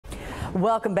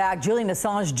Welcome back. Julian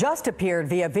Assange just appeared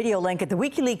via video link at the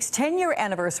WikiLeaks 10-year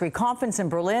anniversary conference in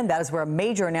Berlin. That is where a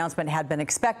major announcement had been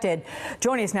expected.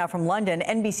 Joining us now from London,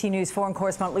 NBC News foreign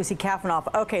correspondent Lucy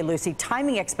Kafanov. Okay, Lucy,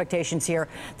 timing expectations here.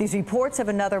 These reports of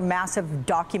another massive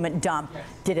document dump.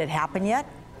 Did it happen yet?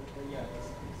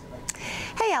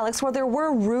 Hey, Alex. Well, there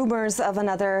were rumors of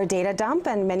another data dump,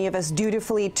 and many of us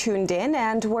dutifully tuned in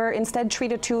and were instead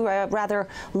treated to a rather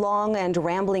long and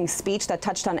rambling speech that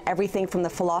touched on everything from the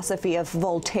philosophy of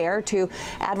Voltaire to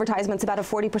advertisements about a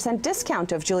 40%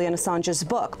 discount of Julian Assange's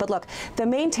book. But look, the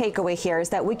main takeaway here is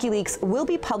that WikiLeaks will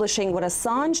be publishing what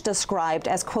Assange described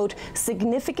as, quote,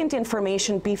 significant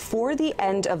information before the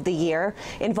end of the year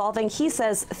involving, he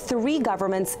says, 3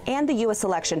 governments and the U.S.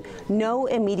 election. No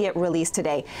immediate release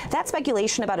today. That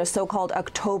speculation about a so-called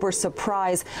October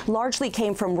surprise largely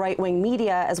came from right-wing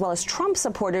media as well as Trump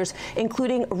supporters,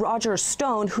 including Roger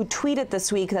Stone, who tweeted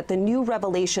this week that the new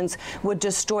revelations would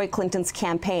destroy Clinton's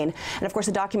campaign. And of course,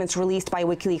 the documents released by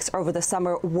WikiLeaks over the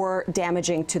summer were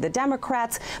damaging to the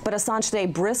Democrats. But Assange today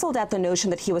bristled at the notion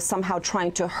that he was somehow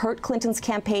trying to hurt Clinton's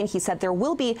campaign. He said there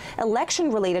will be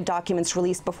election-related documents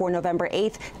released before November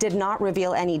 8th, did not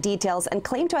reveal any details, and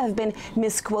claimed to have been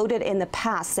misquoted in the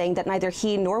past, saying that neither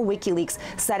he nor WikiLeaks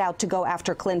set out to go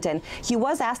after Clinton. He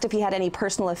was asked if he had any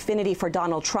personal affinity for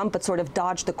Donald Trump, but sort of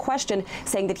dodged the question,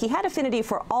 saying that he had affinity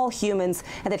for all humans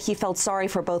and that he felt sorry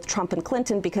for both Trump and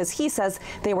Clinton because he says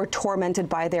they were tormented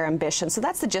by their ambition. So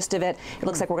that's the gist of it. It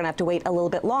looks like we're going to have to wait a little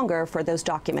bit longer for those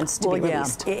documents to be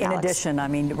released. In addition, I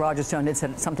mean, Roger Stone did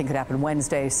say something could happen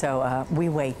Wednesday, so we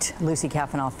wait. Lucy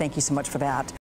Kafanov, thank you so much for that.